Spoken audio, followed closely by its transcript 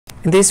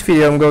In this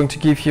video, I'm going to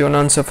give you an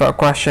answer for a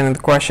question, and the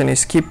question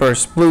is: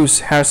 skippers, blues,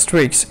 hair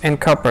streaks, and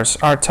cuppers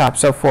are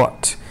types of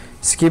what?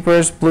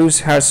 Skippers, blues,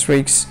 hair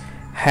streaks,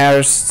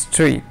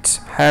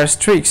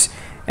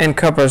 and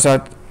cuppers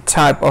are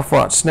type of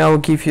what? So now I'll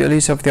give you a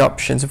list of the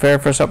options. The very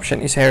first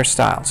option is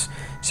hairstyles.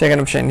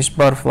 Second option is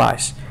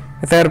butterflies.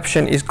 The third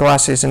option is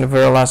glasses, and the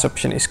very last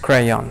option is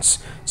crayons.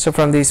 So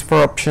from these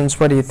four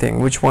options, what do you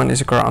think? Which one is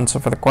the correct answer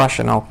for the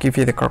question? I'll give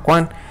you the correct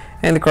one.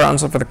 And the correct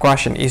answer for the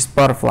question is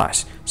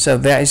butterflies. So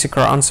that is the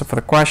correct answer for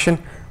the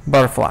question,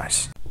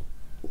 butterflies.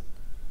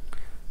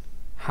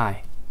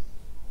 Hi,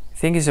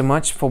 thank you so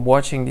much for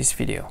watching this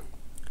video.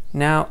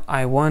 Now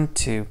I want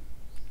to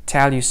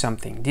tell you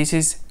something. This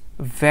is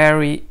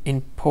very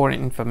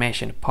important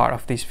information part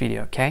of this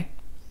video, okay?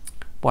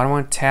 What I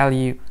want to tell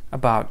you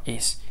about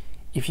is,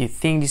 if you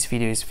think this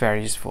video is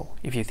very useful,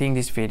 if you think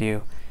this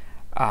video,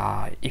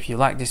 if you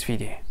like this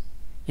video,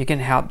 you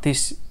can help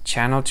this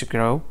channel to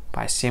grow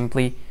by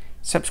simply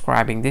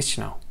subscribing this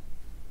channel.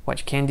 What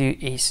you can do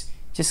is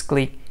just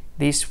click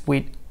this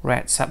with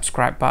red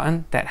subscribe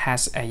button that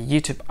has a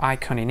YouTube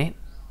icon in it.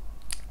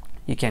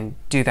 You can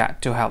do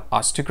that to help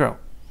us to grow.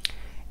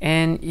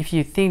 And if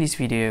you think this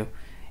video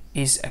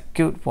is a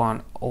good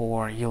one,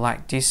 or you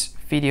like this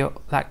video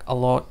like a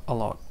lot,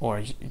 or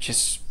you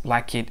just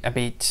like it a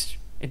bit,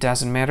 it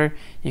doesn't matter,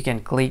 you can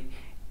click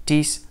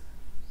this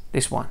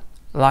one,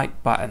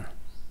 like button,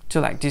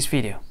 to like this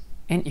video.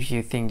 And if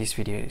you think this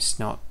video is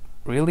not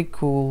really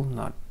cool,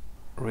 not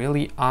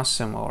really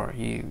awesome, or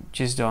you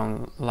just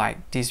don't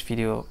like this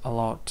video a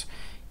lot,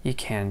 you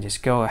can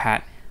just go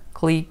ahead,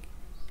 click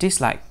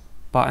dislike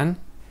button,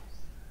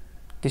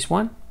 this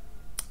one.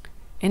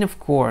 And of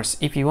course,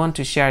 if you want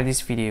to share this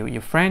video with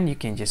your friend, you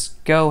can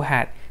just go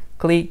ahead,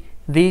 click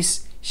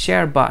this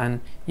share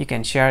button. You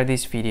can share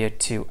this video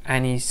to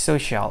any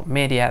social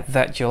media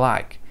that you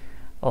like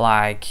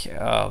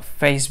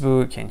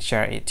Facebook, and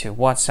share it to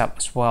WhatsApp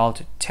as well,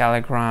 to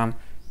Telegram,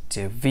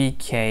 to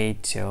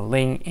VK, to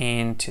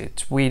LinkedIn, to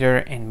Twitter,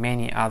 and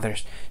many other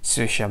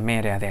social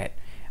media that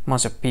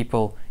most of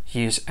people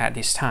use at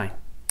this time.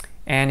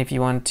 And if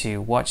you want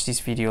to watch this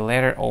video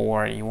later,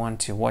 or you want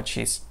to watch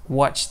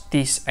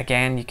this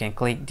again, you can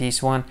click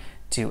this one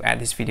to add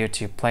this video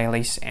to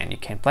playlist, and you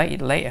can play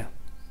it later,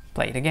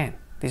 play it again.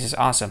 This is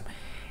awesome.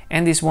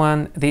 And this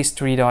one, these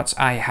three dots,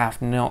 I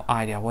have no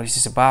idea what this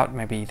is about.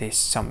 Maybe there's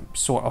some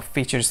sort of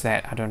features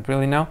that I don't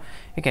really know.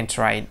 You can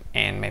try it,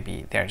 and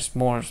maybe there's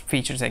more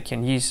features that you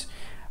can use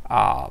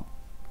to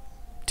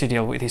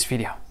deal with this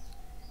video.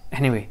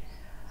 Anyway,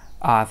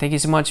 thank you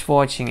so much for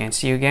watching, and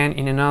see you again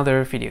in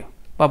another video.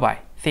 Bye bye.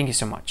 Thank you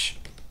so much.